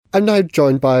I'm now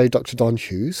joined by Dr. Dawn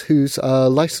Hughes, who's a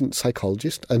licensed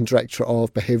psychologist and director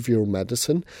of behavioural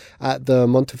medicine at the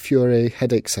Montefiore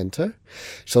Headache Centre.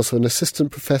 She's also an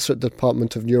assistant professor at the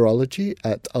Department of Neurology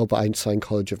at Albert Einstein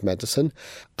College of Medicine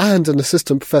and an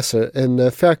assistant professor in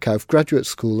the Fairclough Graduate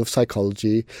School of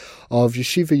Psychology of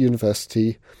Yeshiva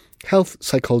University Health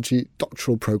Psychology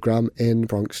Doctoral Program in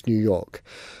Bronx, New York.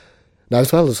 Now,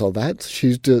 as well as all that,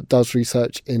 she does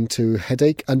research into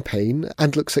headache and pain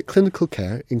and looks at clinical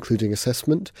care, including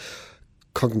assessment,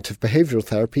 cognitive behavioural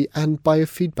therapy and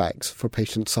biofeedbacks for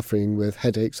patients suffering with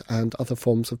headaches and other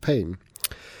forms of pain.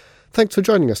 Thanks for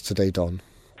joining us today, Dawn.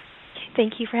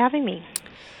 Thank you for having me.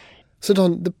 So,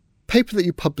 Dawn, the paper that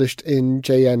you published in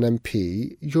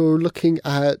JNMP, you're looking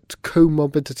at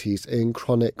comorbidities in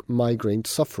chronic migraine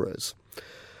sufferers.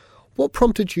 What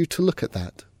prompted you to look at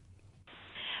that?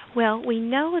 Well, we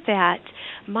know that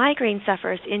migraine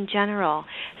sufferers in general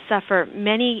suffer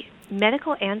many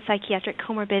medical and psychiatric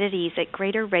comorbidities at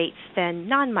greater rates than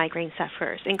non-migraine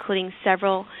sufferers, including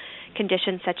several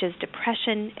conditions such as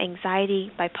depression,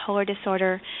 anxiety, bipolar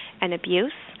disorder, and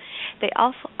abuse. They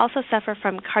also suffer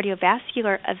from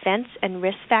cardiovascular events and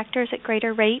risk factors at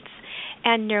greater rates,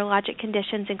 and neurologic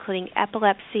conditions including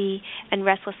epilepsy and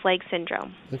restless leg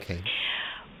syndrome. Okay.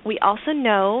 We also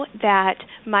know that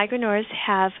migraineurs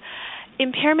have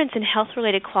impairments in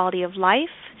health-related quality of life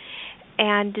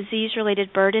and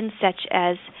disease-related burdens such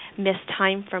as missed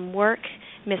time from work,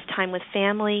 missed time with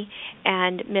family,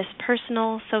 and missed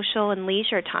personal, social, and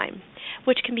leisure time,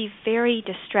 which can be very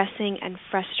distressing and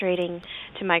frustrating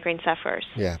to migraine sufferers.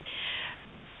 Yeah.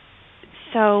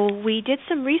 So we did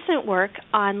some recent work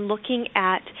on looking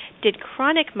at, did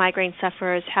chronic migraine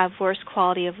sufferers have worse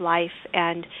quality of life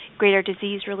and greater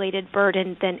disease-related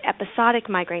burden than episodic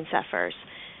migraine sufferers?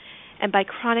 And by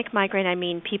chronic migraine, I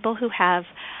mean people who have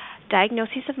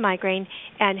diagnoses of migraine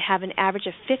and have an average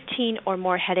of 15 or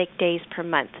more headache days per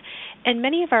month. And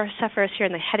many of our sufferers here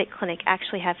in the headache clinic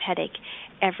actually have headache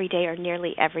every day or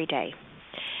nearly every day.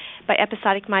 By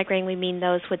episodic migraine, we mean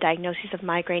those with diagnoses of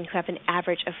migraine who have an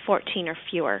average of 14 or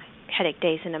fewer headache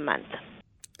days in a month.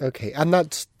 Okay, and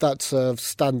that's a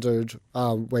standard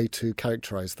way to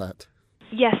characterize that.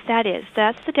 Yes, that is.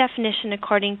 That's the definition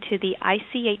according to the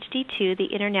ICHD-2,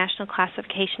 the International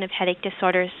Classification of Headache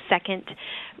Disorders, second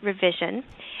revision.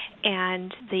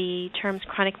 And the terms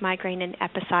chronic migraine and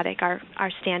episodic are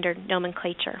standard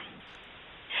nomenclature.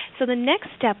 So the next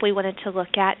step we wanted to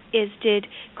look at is, did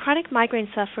chronic migraine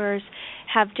sufferers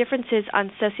have differences on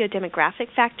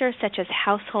sociodemographic factors such as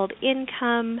household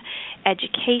income,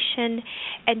 education,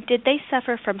 and did they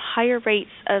suffer from higher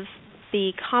rates of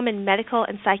the common medical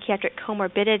and psychiatric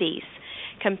comorbidities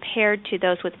compared to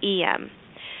those with EM?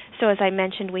 So as I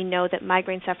mentioned, we know that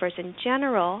migraine sufferers in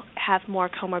general have more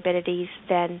comorbidities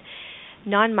than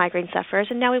non-migraine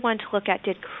sufferers, and now we want to look at,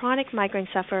 did chronic migraine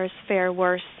sufferers fare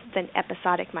worse than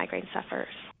episodic migraine sufferers?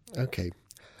 Okay.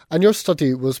 And your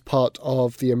study was part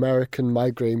of the American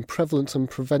Migraine Prevalence and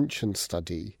Prevention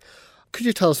Study. Could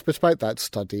you tell us a bit about that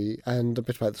study and a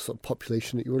bit about the sort of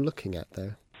population that you were looking at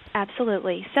there?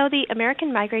 Absolutely. So the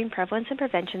American Migraine Prevalence and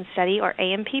Prevention Study, or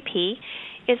AMPP,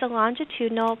 is a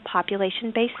longitudinal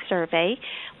population-based survey.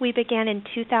 We began in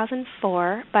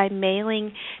 2004 by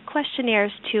mailing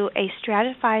questionnaires to a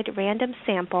stratified random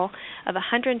sample of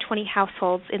 120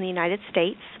 households in the United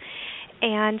States,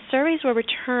 and surveys were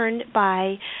returned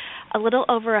by a little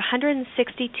over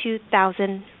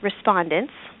 162,000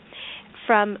 respondents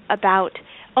from about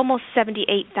almost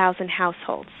 78,000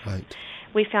 households. Right.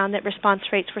 We found that response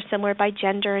rates were similar by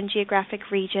gender and geographic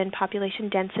region, population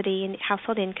density, and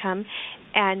household income,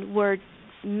 and were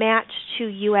matched to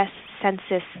U.S.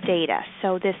 Census data.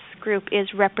 So this group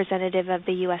is representative of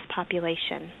the U.S.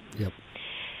 population. Yep.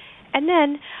 And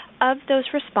then, of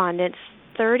those respondents,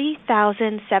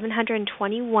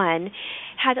 30,721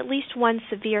 had at least one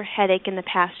severe headache in the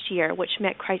past year, which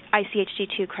met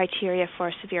ICHD-2 criteria for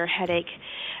a severe headache.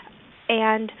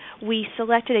 And we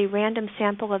selected a random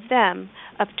sample of them,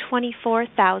 of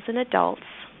 24,000 adults,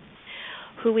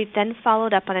 who we've then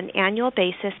followed up on an annual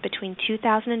basis between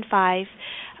 2005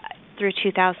 through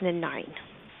 2009.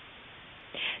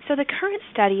 So the current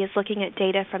study is looking at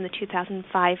data from the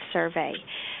 2005 survey,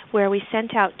 where we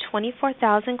sent out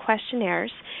 24,000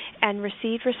 questionnaires and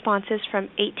received responses from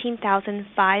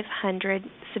 18,500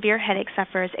 severe headache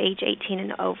sufferers age 18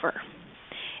 and over.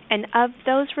 And of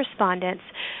those respondents,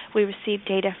 we received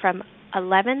data from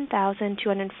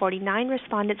 11,249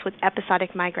 respondents with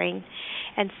episodic migraine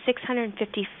and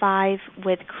 655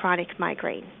 with chronic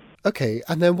migraine. Okay,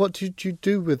 and then what did you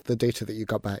do with the data that you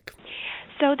got back?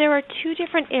 So there are two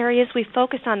different areas we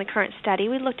focused on in the current study.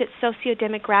 We looked at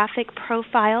sociodemographic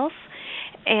profiles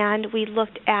and we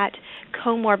looked at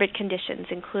comorbid conditions,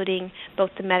 including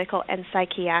both the medical and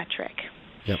psychiatric.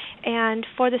 Yep. And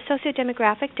for the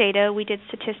sociodemographic data, we did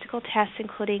statistical tests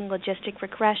including logistic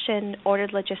regression,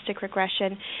 ordered logistic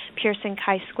regression, Pearson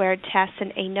chi-squared tests,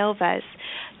 and ANOVAs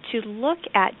to look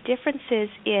at differences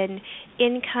in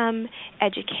income,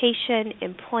 education,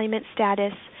 employment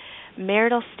status,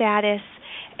 marital status,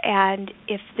 and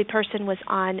if the person was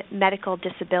on medical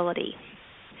disability.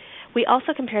 We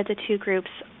also compared the two groups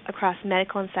across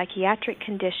medical and psychiatric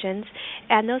conditions,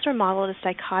 and those were modeled as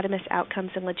dichotomous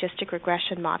outcomes in logistic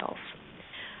regression models.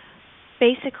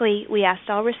 Basically, we asked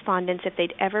all respondents if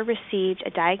they'd ever received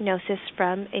a diagnosis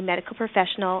from a medical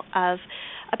professional of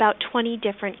about 20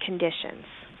 different conditions.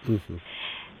 Mm-hmm.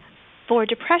 For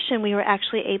depression, we were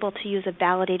actually able to use a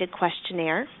validated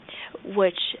questionnaire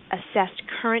which assessed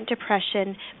current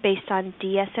depression based on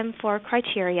DSM-4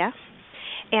 criteria,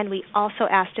 and we also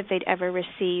asked if they'd ever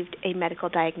received a medical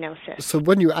diagnosis. So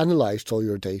when you analysed all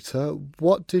your data,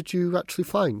 what did you actually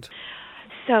find?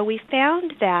 So we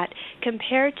found that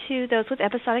compared to those with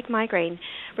episodic migraine,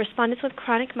 respondents with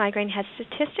chronic migraine had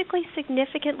statistically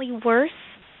significantly worse,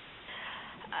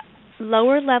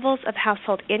 lower levels of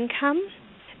household income.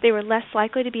 They were less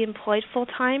likely to be employed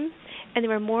full-time, and they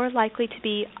were more likely to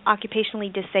be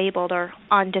occupationally disabled or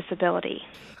on disability.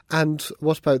 And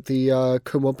what about the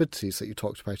comorbidities that you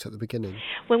talked about at the beginning?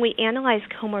 When we analyzed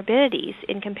comorbidities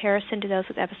in comparison to those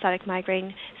with episodic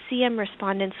migraine, CM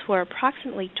respondents were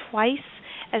approximately twice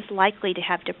as likely to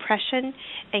have depression,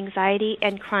 anxiety,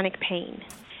 and chronic pain.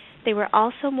 They were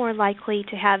also more likely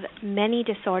to have many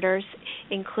disorders,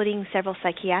 including several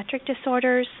psychiatric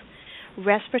disorders,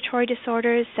 respiratory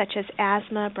disorders such as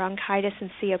asthma, bronchitis, and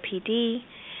COPD,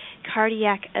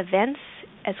 cardiac events,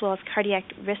 as well as cardiac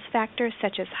risk factors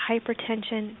such as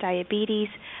hypertension, diabetes,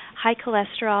 high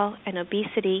cholesterol, and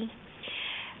obesity,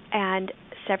 and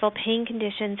several pain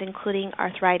conditions including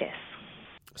arthritis.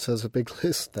 So there's a big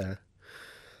list there.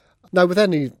 Now, with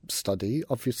any study,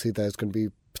 obviously there's going to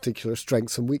be particular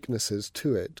strengths and weaknesses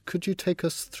to it. Could you take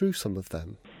us through some of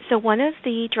them? So one of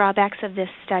the drawbacks of this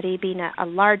study, being a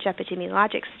large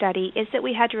epidemiologic study, is that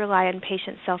we had to rely on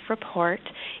patient self-report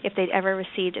if they'd ever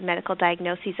received a medical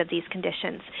diagnosis of these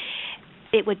conditions.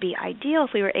 It would be ideal if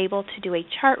we were able to do a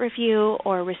chart review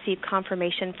or receive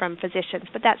confirmation from physicians,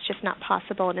 but that's just not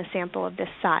possible in a sample of this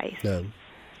size. No.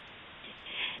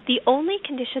 The only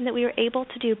condition that we were able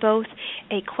to do both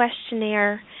a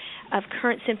questionnaire of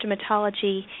current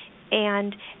symptomatology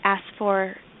and ask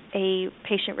for a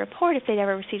patient report if they'd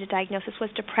ever received a diagnosis was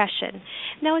depression.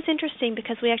 And that was interesting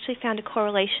because we actually found a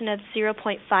correlation of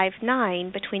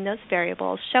 0.59 between those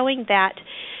variables, showing that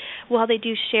while they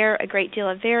do share a great deal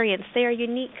of variance, they are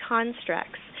unique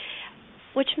constructs,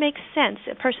 which makes sense.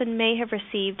 A person may have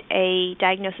received a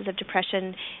diagnosis of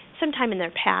depression sometime in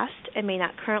their past and may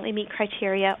not currently meet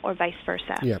criteria, or vice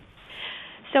versa. Yep.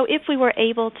 So if we were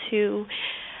able to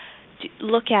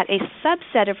look at a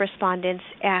subset of respondents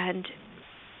and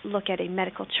look at a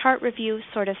medical chart review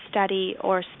sort of study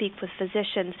or speak with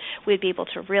physicians, we'd be able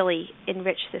to really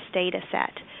enrich this data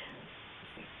set.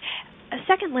 A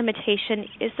second limitation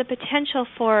is the potential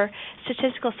for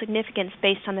statistical significance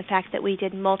based on the fact that we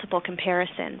did multiple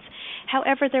comparisons.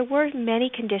 However, there were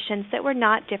many conditions that were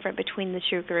not different between the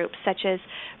two groups, such as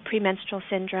premenstrual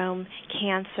syndrome,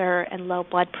 cancer, and low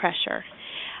blood pressure.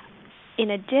 In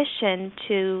addition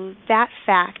to that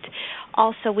fact,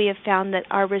 also we have found that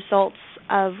our results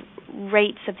of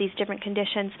rates of these different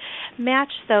conditions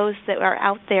match those that are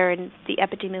out there in the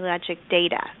epidemiologic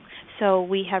data. So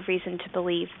we have reason to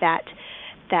believe that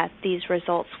these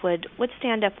results would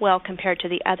stand up well compared to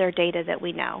the other data that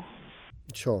we know.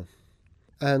 Sure.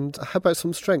 And how about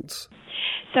some strengths?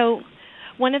 So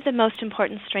one of the most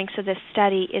important strengths of this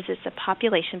study is it's a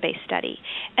population-based study,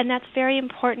 and that's very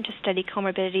important to study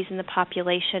comorbidities in the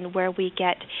population where we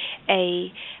get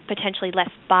a potentially less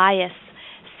biased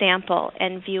sample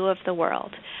and view of the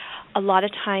world. A lot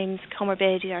of times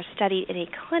comorbidities are studied in a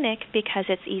clinic because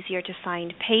it's easier to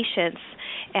find patients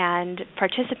and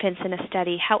participants in a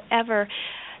study. However,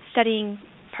 studying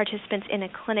participants in a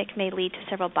clinic may lead to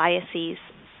several biases,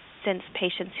 since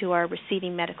patients who are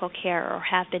receiving medical care or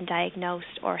have been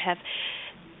diagnosed or have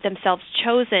themselves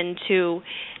chosen to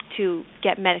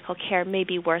get medical care may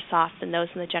be worse off than those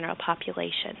in the general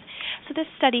population. So this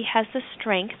study has the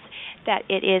strength that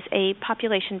it is a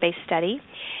population-based study.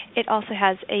 It also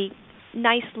has a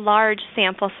nice large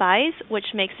sample size, which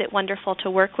makes it wonderful to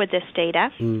work with this data.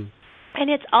 And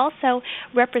it's also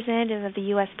representative of the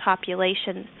U.S.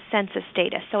 population census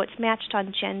data. So it's matched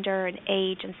on gender and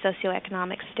age and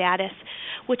socioeconomic status,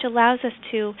 which allows us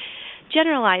to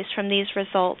generalize from these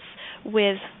results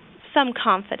with some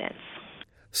confidence.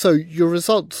 So your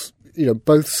results,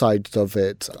 both sides of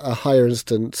it, a higher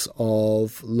instance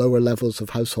of lower levels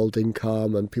of household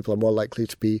income and people are more likely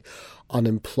to be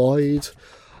unemployed.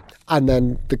 And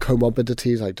then the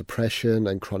comorbidities like depression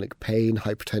and chronic pain,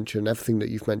 hypertension, everything that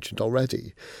you've mentioned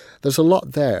already. There's a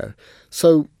lot there.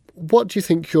 So what do you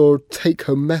think your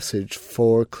take-home message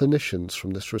for clinicians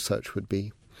from this research would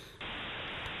be?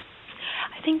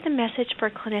 I think the message for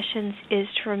clinicians is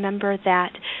to remember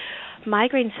that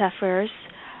migraine sufferers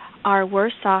are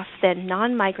worse off than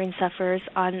non-migraine sufferers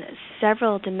on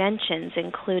several dimensions,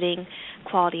 including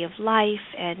quality of life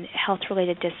and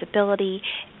health-related disability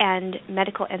and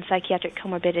medical and psychiatric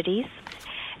comorbidities.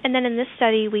 And then in this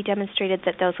study, we demonstrated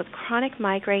that those with chronic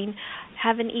migraine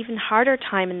have an even harder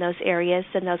time in those areas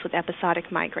than those with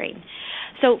episodic migraine.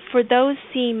 So for those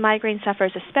seeing migraine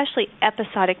sufferers, especially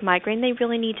episodic migraine, they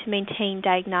really need to maintain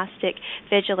diagnostic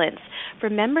vigilance.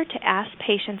 Remember to ask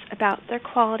patients about their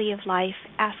quality of life,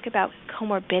 ask about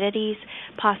comorbidities,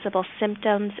 possible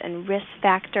symptoms, and risk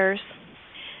factors.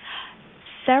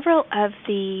 Several of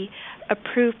the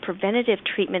approved preventative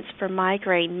treatments for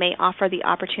migraine may offer the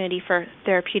opportunity for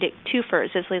therapeutic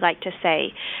twofers, as we like to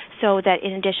say, so that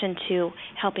in addition to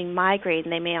helping migraine,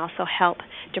 they may also help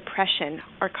depression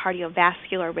or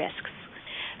cardiovascular risks.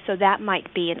 So that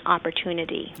might be an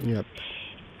opportunity. Yep.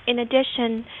 In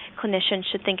addition, clinicians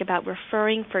should think about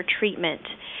referring for treatment,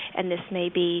 and this may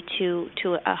be to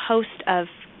a host of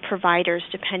providers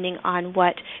depending on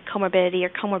what comorbidity or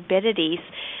comorbidities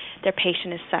their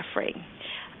patient is suffering.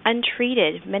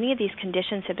 Untreated, many of these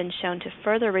conditions have been shown to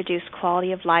further reduce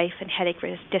quality of life and headache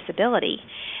disability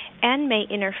and may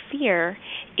interfere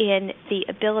in the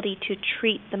ability to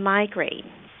treat the migraine.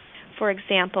 For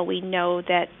example, we know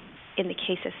that in the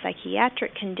case of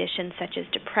psychiatric conditions such as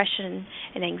depression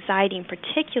and anxiety in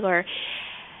particular,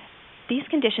 these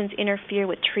conditions interfere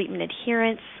with treatment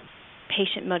adherence,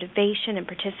 patient motivation, and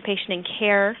participation in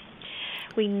care.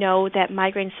 We know that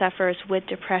migraine sufferers with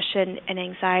depression and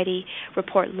anxiety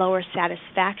report lower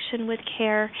satisfaction with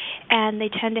care, and they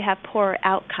tend to have poorer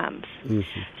outcomes.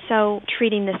 Mm-hmm. So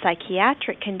treating the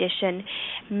psychiatric condition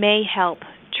may help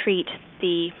treat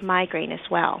the migraine as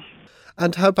well.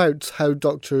 And how about how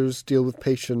doctors deal with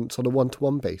patients on a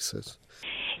one-to-one basis?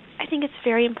 I think it's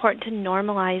very important to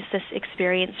normalize this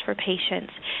experience for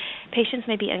patients. Patients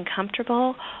may be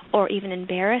uncomfortable or even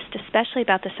embarrassed, especially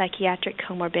about the psychiatric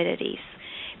comorbidities.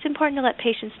 It's important to let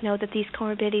patients know that these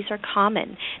comorbidities are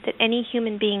common, that any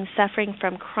human being suffering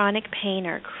from chronic pain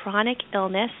or chronic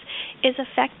illness is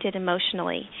affected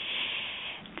emotionally.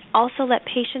 Also let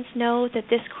patients know that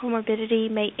this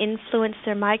comorbidity may influence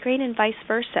their migraine and vice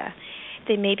versa.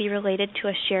 They may be related to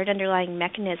a shared underlying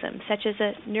mechanism, such as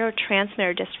a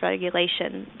neurotransmitter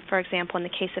dysregulation, for example, in the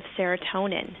case of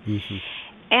serotonin. Mm-hmm.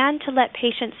 And to let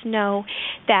patients know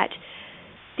that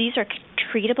these are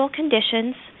treatable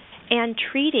conditions, and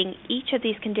treating each of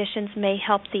these conditions may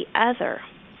help the other.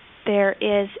 There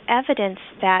is evidence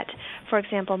that, for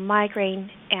example, migraine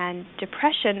and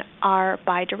depression are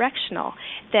bidirectional,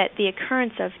 that the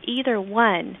occurrence of either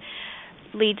one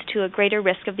leads to a greater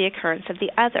risk of the occurrence of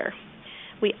the other.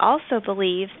 We also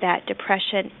believe that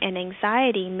depression and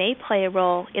anxiety may play a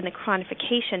role in the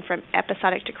chronification from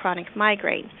episodic to chronic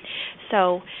migraine.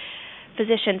 So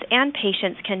physicians and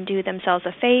patients can do themselves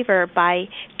a favor by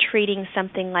treating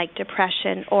something like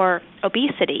depression or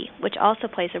obesity, which also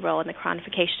plays a role in the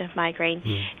chronification of migraine.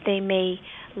 They may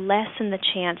lessen the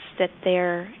chance that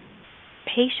their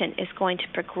patient is going to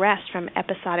progress from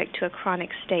episodic to a chronic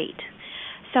state.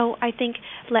 So I think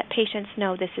let patients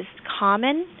know this is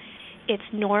common, it's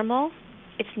normal,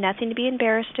 it's nothing to be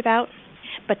embarrassed about,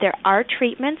 but there are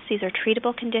treatments, these are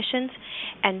treatable conditions,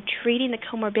 and treating the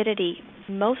comorbidity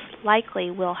most likely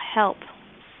will help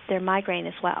their migraine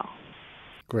as well.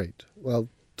 Great. Well,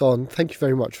 Dawn, thank you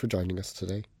very much for joining us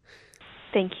today.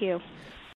 Thank you.